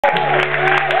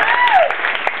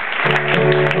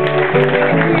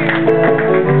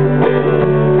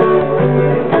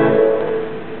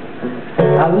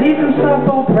I leave from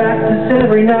softball practice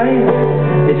every night.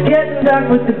 It's getting dark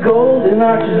with the golden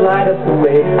arches light up the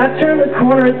way. I turn the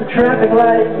corner at the traffic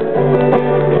light.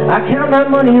 I count my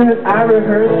money and I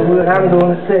rehearse what I'm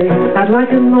going to say. I'd like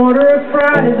an order of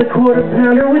fries, a quarter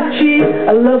pounder with cheese.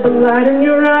 I love the light in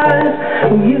your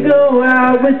eyes. Will you go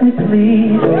out with me,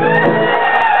 please?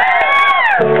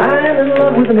 I am in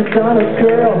love with a McDonald's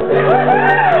girl.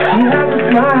 She has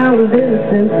a smile of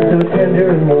innocence, so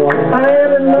tender and warm. I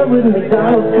am in love with a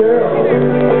McDonald's girl.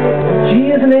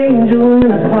 She is an angel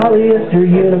in a polyester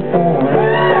uniform.